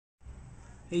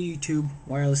Hey YouTube,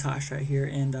 Wireless Hotshot here,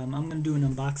 and I'm going to do an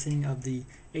unboxing of the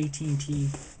AT&T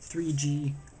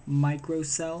 3G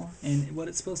MicroCell. And what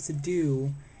it's supposed to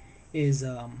do is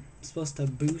supposed to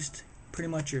boost pretty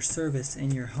much your service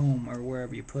in your home or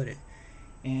wherever you put it.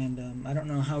 And I don't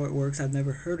know how it works. I've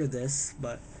never heard of this,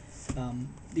 but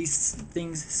these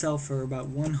things sell for about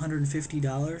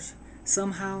 $150.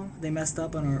 Somehow they messed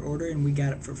up on our order and we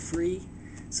got it for free.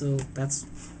 So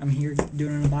I'm here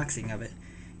doing an unboxing of it.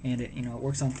 And it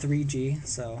works on 3G,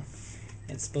 so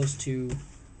it's supposed to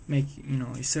make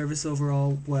your service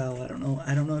overall well. I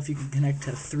don't know if you can connect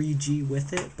to 3G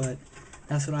with it, but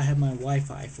that's what I have my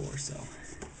Wi-Fi for. So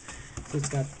it's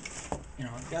got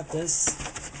got this.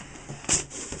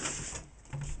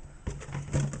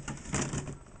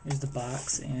 Here's the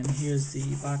box, and here's the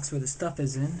box where the stuff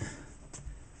is in. You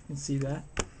can see that.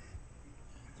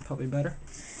 Probably better.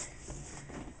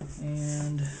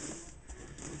 And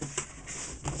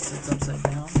it's upside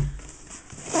down.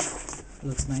 It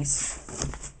looks nice.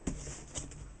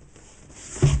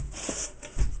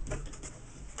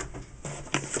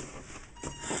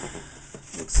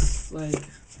 Looks like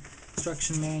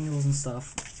instruction manuals and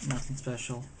stuff. Nothing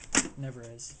special. Never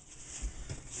is.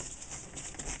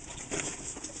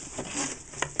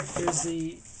 Here's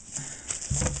the,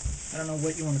 I don't know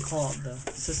what you want to call it, the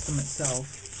system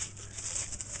itself.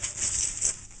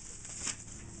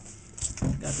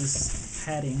 Got this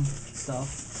padding stuff,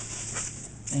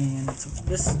 and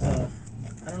this is the,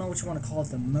 I don't know what you want to call it,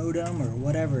 the modem or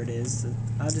whatever it is.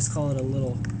 I'll just call it a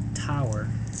little tower.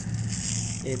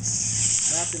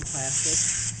 It's wrapped in plastic,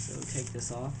 so we'll take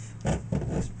this off.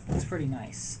 It's pretty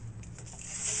nice.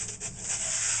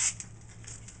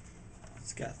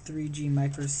 It's got 3G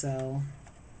MicroCell,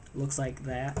 looks like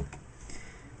that,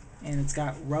 and it's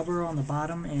got rubber on the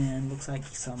bottom and looks like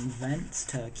some vents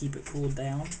to keep it cooled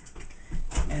down.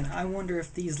 And I wonder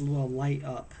if these will light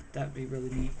up. That'd be really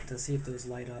neat to see if those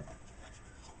light up.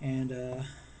 And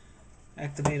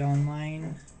activate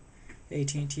online,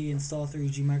 AT&T, install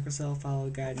 3G MicroCell, follow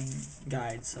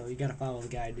guide. So you gotta follow the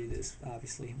guide to do this,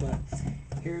 obviously. But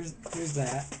here's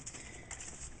that.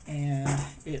 And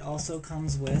it also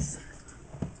comes with,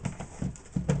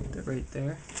 right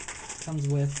there, comes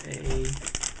with a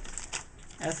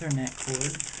Ethernet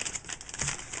cord.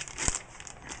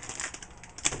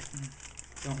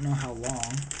 Don't know how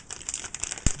long.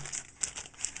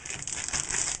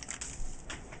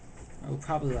 Oh,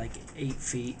 probably like 8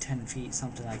 feet, 10 feet,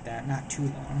 something like that. Not too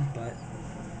long, but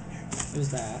there's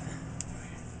that.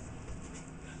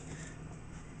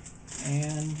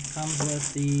 And comes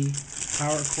with the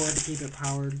power cord to keep it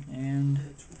powered, and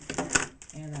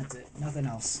that's it. Nothing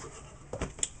else.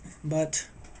 But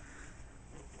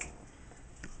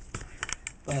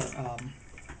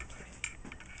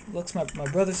looks, my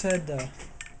brother said the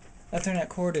Ethernet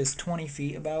cord is 20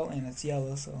 feet about, and it's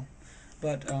yellow. So,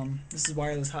 but this is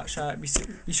Wireless Hotshot.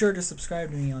 Be sure to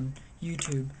subscribe to me on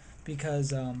YouTube,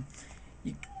 because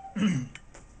you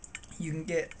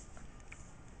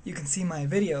you can see my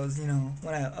videos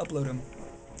when I upload them.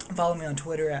 Follow me on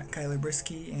Twitter at Kyler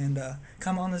Brisky, and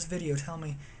comment on this video. Tell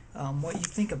me what you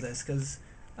think of this, because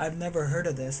I've never heard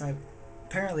of this.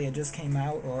 Apparently it just came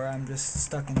out, or I'm just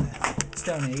stuck in the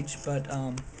Stone Age. But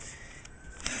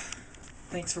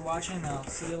thanks for watching. I'll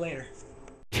see you later.